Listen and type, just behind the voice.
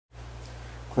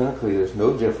Clinically, there's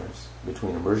no difference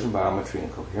between immersion biometry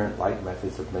and coherent light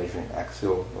methods of measuring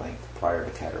axial length prior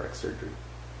to cataract surgery.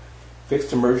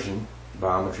 Fixed immersion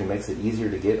biometry makes it easier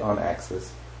to get on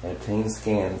axis and obtain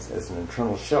scans as an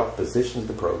internal shelf positions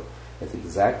the probe at the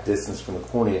exact distance from the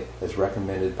cornea as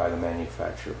recommended by the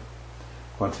manufacturer.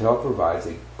 Quantel provides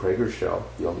a Prager Shell,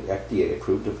 the only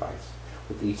FDA-approved device,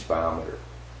 with each biometer.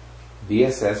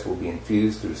 BSS will be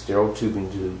infused through sterile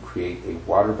tubing to create a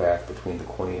water bath between the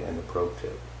cornea and the probe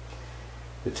tip.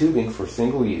 The tubing for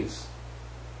single use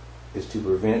is to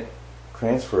prevent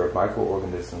transfer of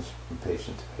microorganisms from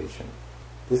patient to patient.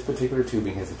 This particular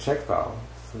tubing has a check valve,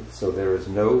 so there is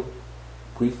no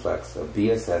reflex of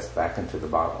BSS back into the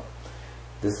bottle.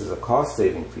 This is a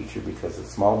cost-saving feature because a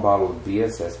small bottle of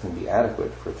BSS can be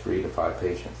adequate for 3 to 5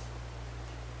 patients.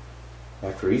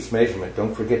 After each measurement,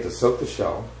 don't forget to soak the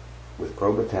shell with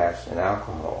probe attached and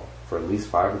alcohol for at least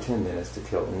 5 or 10 minutes to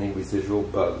kill any residual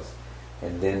bugs,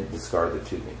 and then discard the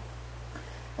tubing.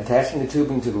 Attaching the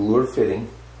tubing to the lure fitting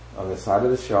on the side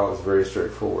of the shell is very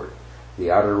straightforward.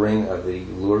 The outer ring of the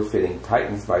lure fitting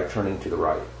tightens by turning to the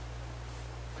right.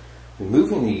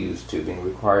 Removing the used tubing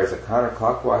requires a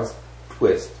counterclockwise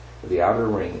twist of the outer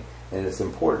ring, and it's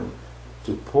important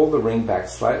to pull the ring back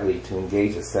slightly to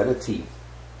engage a set of teeth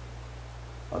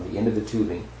on the end of the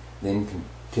tubing, then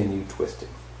continue twisting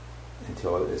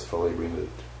until it is fully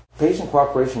removed. Patient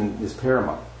cooperation is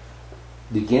paramount.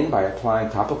 Begin by applying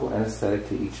topical anesthetic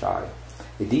to each eye.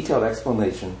 A detailed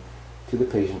explanation to the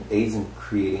patient aids in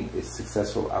creating a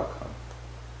successful outcome.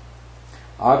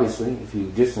 Obviously, if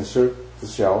you just insert the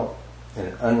shell in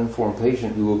an uninformed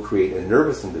patient, you will create a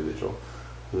nervous individual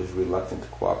who is reluctant to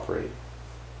cooperate.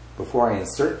 Before I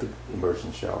insert the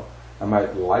immersion shell, I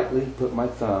might lightly put my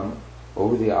thumb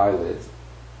over the eyelids,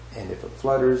 and if it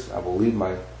flutters, I will leave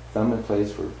my thumb in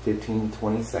place for 15 to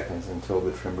 20 seconds until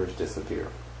the tremors disappear.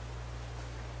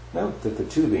 Note that the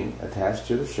tubing attached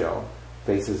to the shell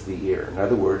faces the ear. In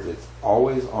other words, it's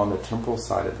always on the temporal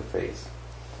side of the face.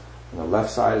 On the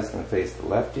left side, it's going to face the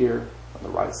left ear, on the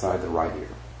right side, the right ear.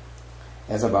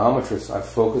 As a biometrist, I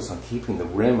focus on keeping the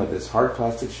rim of this hard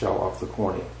plastic shell off the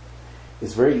cornea.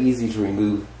 It's very easy to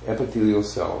remove epithelial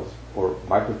cells or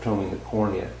microtoming the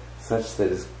cornea such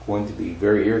that it's going to be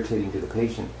very irritating to the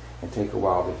patient and take a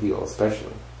while to heal,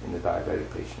 especially in the diabetic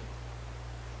patient.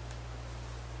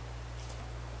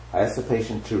 I ask the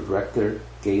patient to direct their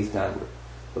gaze downward.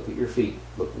 Look at your feet.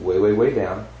 Look way, way, way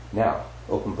down. Now,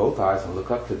 open both eyes and look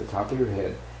up to the top of your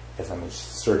head as I'm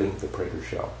inserting the Prager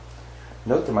shell.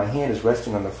 Note that my hand is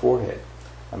resting on the forehead.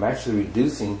 I'm actually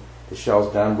reducing the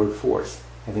shell's downward force.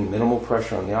 Having minimal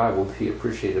pressure on the eye will be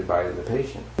appreciated by the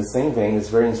patient. In the same vein, it's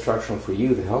very instructional for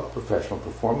you, the health professional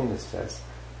performing this test,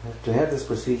 to have this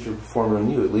procedure performed on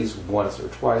you at least once or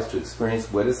twice to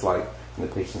experience what it's like from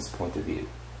the patient's point of view.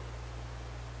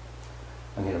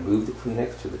 I'm going to move the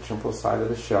Kleenex to the temporal side of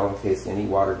the shell in case any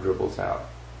water dribbles out.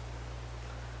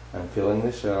 I'm filling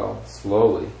the shell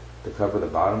slowly to cover the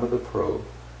bottom of the probe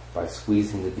by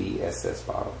squeezing the BSS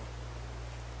bottle.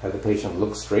 Have the patient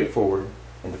look straight forward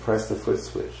and depress the foot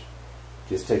switch. It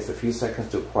just takes a few seconds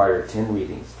to acquire 10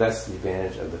 readings. That's the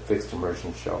advantage of the fixed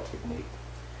immersion shell technique.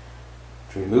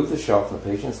 To remove the shell from the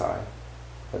patient's eye,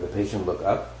 have the patient look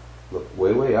up, look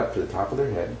way, way up to the top of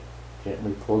their head,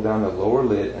 gently pull down the lower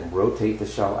lid and rotate the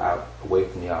shell out away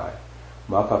from the eye.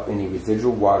 Mop up any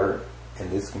residual water,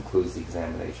 and this concludes the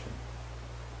examination.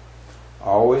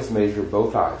 Always measure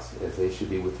both eyes, as they should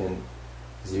be within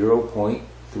 0.3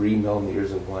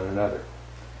 millimeters of one another.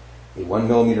 A 1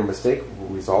 millimeter mistake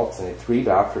results in a 3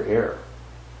 diopter error.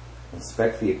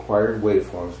 Inspect the acquired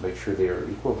waveforms, make sure they are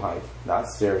equal height, not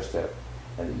stair-step,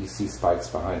 and that you see spikes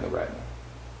behind the retina.